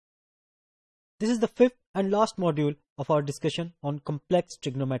This is the fifth and last module of our discussion on complex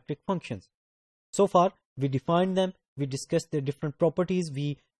trigonometric functions. So far, we defined them, we discussed their different properties,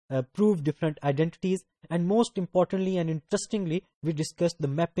 we proved different identities, and most importantly and interestingly, we discussed the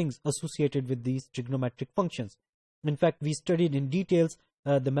mappings associated with these trigonometric functions. In fact, we studied in details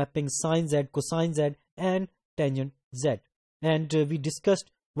the mappings sine z, cosine z, and tangent z. And we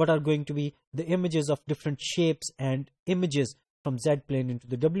discussed what are going to be the images of different shapes and images from z plane into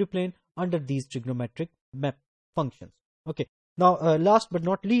the w plane under these trigonometric map functions. Okay. Now, last but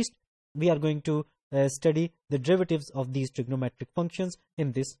not least, we are going to study the derivatives of these trigonometric functions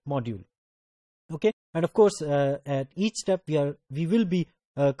in this module. Okay. And of course, at each step, we will be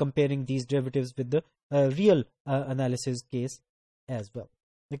comparing these derivatives with the real analysis case as well.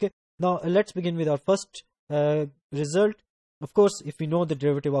 Okay. Now, let's begin with our first result. Of course, if we know the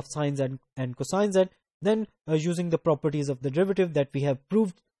derivative of sine z and cosine z, then using the properties of the derivative that we have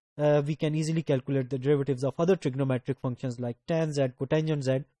proved, we can easily calculate the derivatives of other trigonometric functions like tan z, cotangent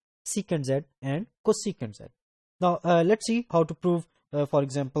z, secant z, and cosecant z. Now, let's see how to prove, for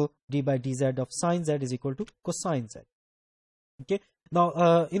example, d by dz of sine z is equal to cosine z. Okay.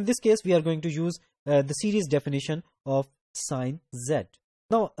 Now, in this case, we are going to use the series definition of sine z.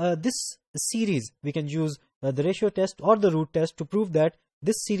 Now, this series, we can use the ratio test or the root test to prove that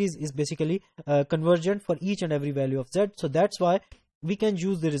this series is basically convergent for each and every value of z. So that's why we can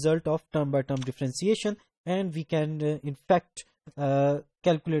use the result of term by term differentiation, and we can in fact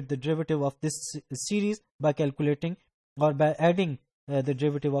calculate the derivative of this series by calculating or by adding the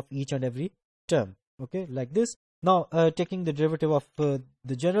derivative of each and every term. Okay, like this. Now, taking the derivative of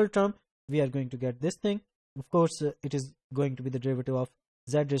the general term, we are going to get this thing. Of course, it is going to be the derivative of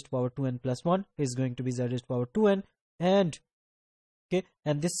z raised to power 2n plus 1 is going to be z raised to power 2n, and okay,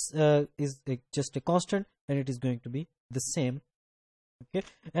 and this is just a constant, and it is going to be the same. Okay,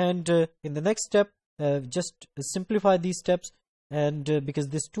 and in the next step, just simplify these steps, and because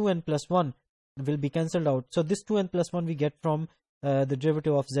this 2n plus 1 will be cancelled out, so this 2n plus 1 we get from the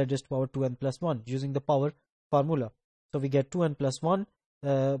derivative of z raised to power 2n plus 1 using the power formula. So we get 2n plus 1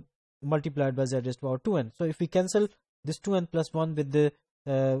 multiplied by z raised to power 2n. So if we cancel this 2n plus 1 with the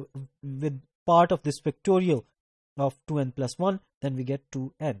with part of this factorial of 2n plus 1, then we get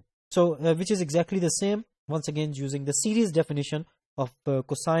 2n. So which is exactly the same. Once again, using the series definition of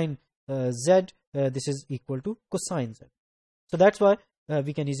cosine z, this is equal to cosine z. So that's why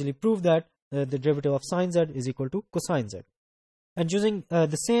we can easily prove that the derivative of sine z is equal to cosine z. And using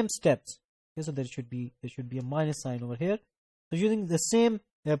the same steps, okay, so there should be a minus sign over here. So using the same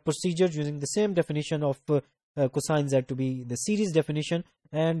procedure, using the same definition of cosine z to be the series definition,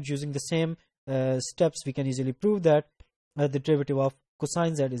 and using the same steps, we can easily prove that the derivative of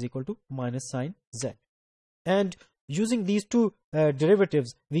cosine z is equal to minus sine z. And using these two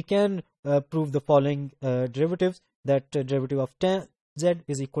derivatives, we can prove the following derivatives, that derivative of tan z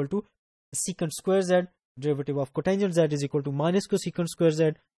is equal to secant square z, derivative of cotangent z is equal to minus cosecant square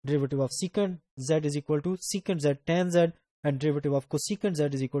z, derivative of secant z is equal to secant z tan z, and derivative of cosecant z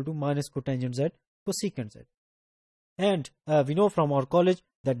is equal to minus cotangent z cosecant z. And we know from our college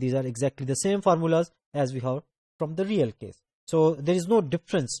that these are exactly the same formulas as we have from the real case. So there is no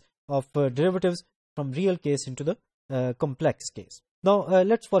difference of derivatives from real case into the complex case. Now,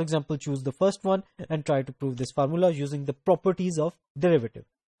 let's for example choose the first one and try to prove this formula using the properties of derivative.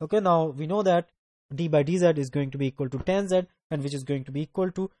 Okay, now we know that d by dz is going to be equal to tan z, and which is going to be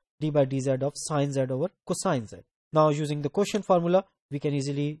equal to d by dz of sine z over cosine z. Now, using the quotient formula, we can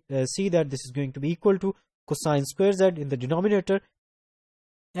easily see that this is going to be equal to cosine square z in the denominator,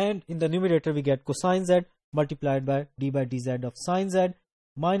 and in the numerator we get cosine z multiplied by d by dz of sine z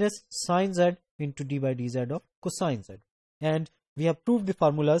minus sine z into d by dz of cosine z. And we have proved the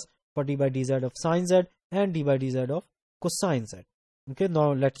formulas for d by dz of sine z and d by dz of cosine z. Okay,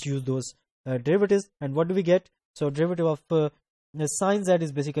 now let's use those derivatives, and what do we get? So derivative of sine z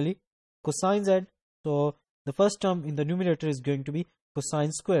is basically cosine z. So the first term in the numerator is going to be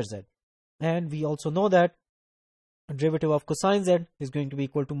cosine square z, and we also know that derivative of cosine z is going to be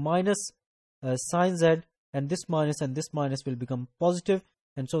equal to minus sine z, and this minus will become positive,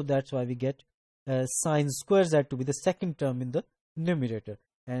 and so that's why we get sine square z to be the second term in the numerator.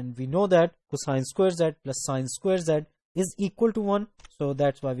 And we know that cosine square z plus sine square z is equal to 1, so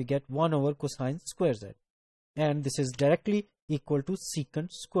that's why we get 1 over cosine square z, and this is directly equal to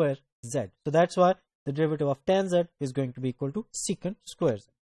secant square z. So that's why the derivative of tan z is going to be equal to secant square z.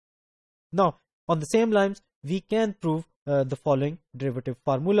 Now, on the same lines, we can prove the following derivative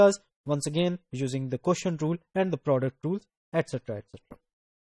formulas, once again using the quotient rule and the product rules, etc., etc.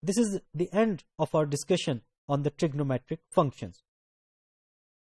 This is the end of our discussion on the trigonometric functions.